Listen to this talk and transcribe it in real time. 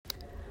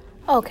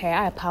Okay,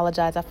 I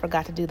apologize. I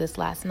forgot to do this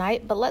last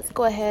night, but let's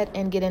go ahead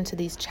and get into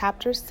these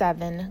Chapter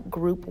 7,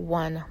 Group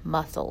 1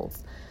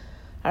 muscles.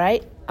 All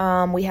right,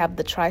 we have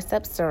the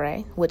triceps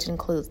surae, which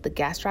includes the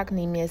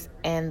gastrocnemius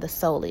and the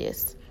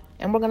soleus.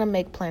 And we're going to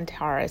make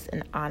plantaris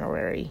an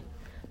honorary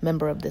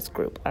member of this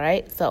group, all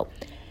right?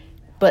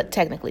 But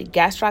technically,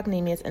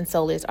 gastrocnemius and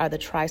soleus are the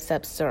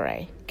triceps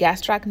surae.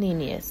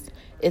 Gastrocnemius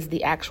is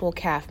the actual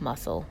calf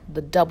muscle,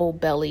 the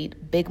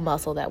double-bellied big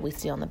muscle that we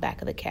see on the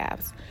back of the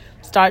calves.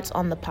 Starts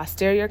on the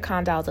posterior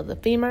condyles of the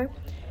femur,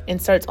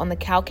 inserts on the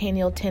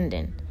calcaneal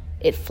tendon.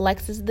 It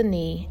flexes the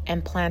knee,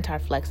 and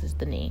plantar flexes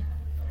the knee.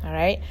 All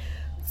right?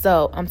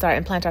 And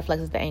plantar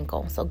flexes the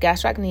ankle. So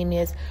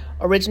gastrocnemius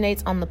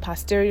originates on the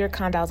posterior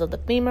condyles of the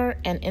femur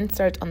and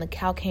inserts on the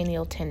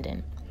calcaneal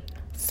tendon.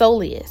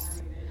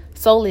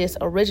 Soleus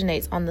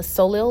originates on the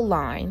soleal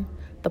line,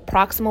 the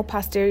proximal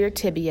posterior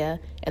tibia,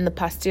 and the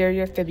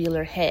posterior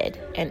fibular head,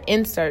 and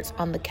inserts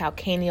on the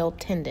calcaneal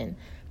tendon.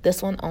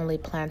 This one only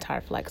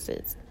plantar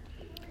flexes.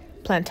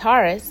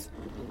 Plantaris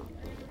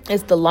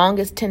is the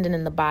longest tendon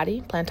in the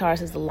body.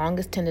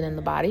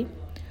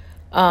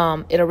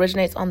 It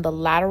originates on the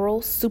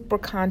lateral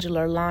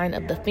supracondylar line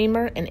of the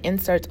femur and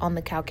inserts on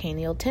the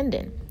calcaneal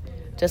tendon.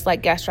 Just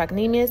like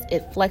gastrocnemius,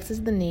 it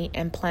flexes the knee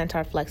and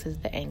plantar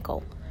flexes the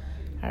ankle.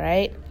 All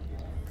right?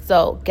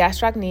 So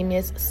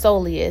gastrocnemius,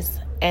 soleus,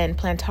 and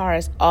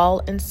plantaris all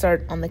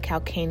insert on the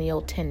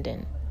calcaneal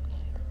tendon.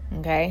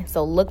 Okay?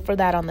 So look for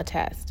that on the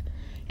test.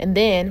 And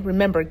then,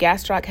 remember,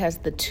 gastroc has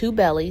the two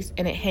bellies,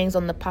 and it hangs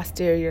on the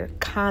posterior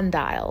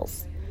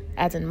condyles,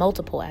 as in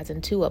multiple, as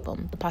in two of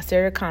them, the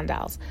posterior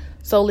condyles.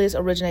 Soleus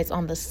originates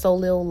on the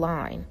soleal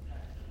line,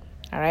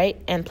 all right?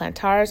 And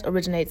plantaris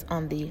originates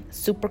on the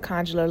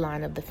supracondylar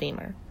line of the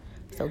femur.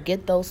 So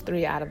get those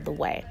three out of the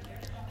way.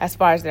 As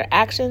far as their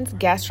actions,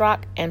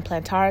 gastroc and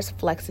plantaris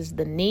flexes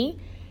the knee,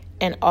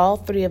 and all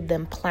three of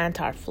them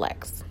plantar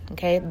flex,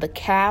 okay? The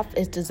calf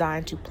is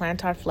designed to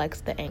plantar flex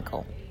the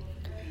ankle.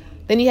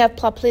 Then you have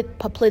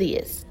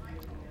popliteus.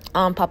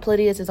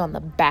 Popliteus is on the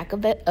back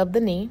of the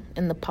knee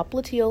in the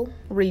popliteal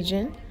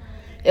region.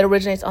 It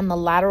originates on the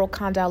lateral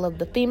condyle of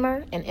the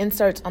femur and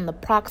inserts on the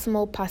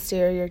proximal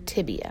posterior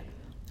tibia.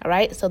 All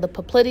right, so the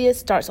popliteus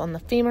starts on the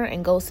femur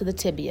and goes to the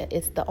tibia.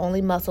 It's the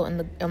only muscle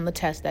on the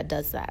test that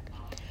does that.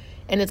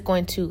 And it's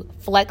going to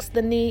flex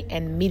the knee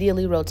and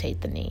medially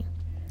rotate the knee.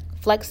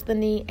 Flex the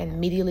knee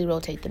and medially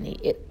rotate the knee.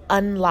 It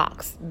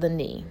unlocks the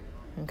knee,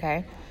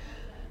 okay?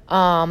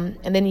 And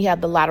then you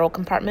have the lateral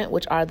compartment,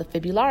 which are the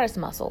fibularis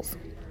muscles,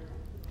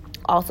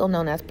 also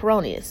known as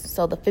peroneus.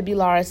 So the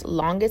fibularis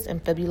longus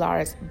and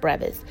fibularis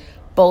brevis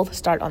both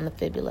start on the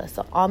fibula.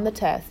 So on the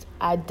test,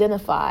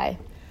 identify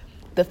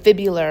the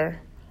fibular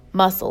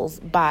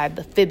muscles by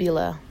the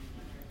fibula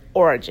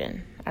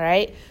origin. All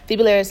right?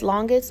 Fibularis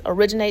longus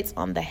originates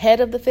on the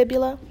head of the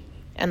fibula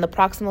and the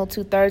proximal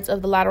 2/3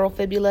 of the lateral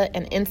fibula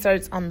and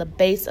inserts on the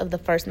base of the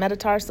first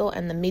metatarsal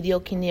and the medial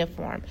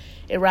cuneiform.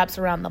 It wraps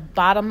around the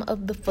bottom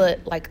of the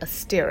foot like a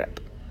stirrup.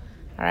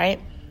 All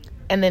right?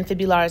 And then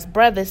fibularis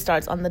brevis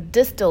starts on the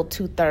distal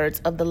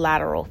 2/3 of the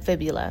lateral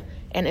fibula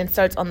and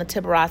inserts on the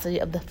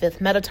tuberosity of the fifth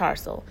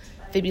metatarsal.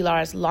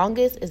 Fibularis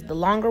longus is the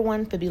longer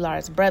one.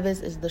 Fibularis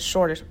brevis is the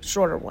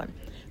shorter one.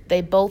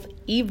 They both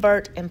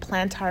evert and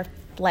plantar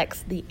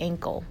flex the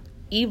ankle.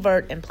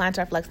 Evert and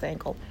plantar flex the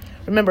ankle.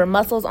 Remember,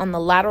 muscles on the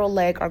lateral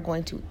leg are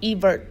going to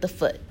evert the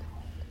foot.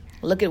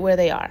 Look at where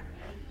they are.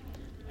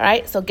 All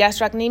right, so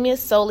gastrocnemius,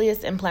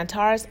 soleus, and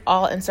plantaris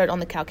all insert on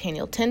the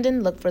calcaneal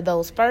tendon. Look for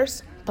those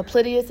first.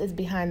 Popliteus is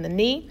behind the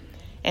knee,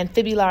 and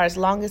fibularis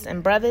longus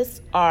and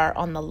brevis are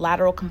on the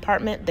lateral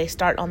compartment. They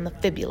start on the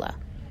fibula.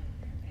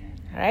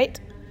 All right,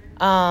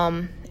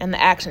 and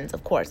the actions,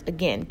 of course.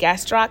 Again,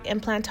 gastroc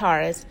and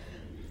plantaris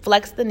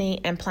flex the knee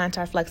and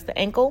plantar flex the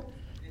ankle.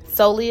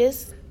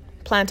 Soleus,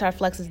 plantar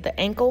flexes the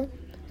ankle.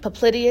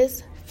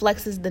 Popliteus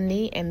flexes the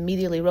knee and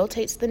medially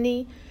rotates the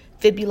knee.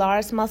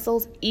 Fibularis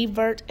muscles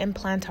evert and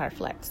plantar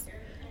flex.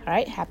 All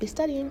right, happy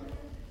studying.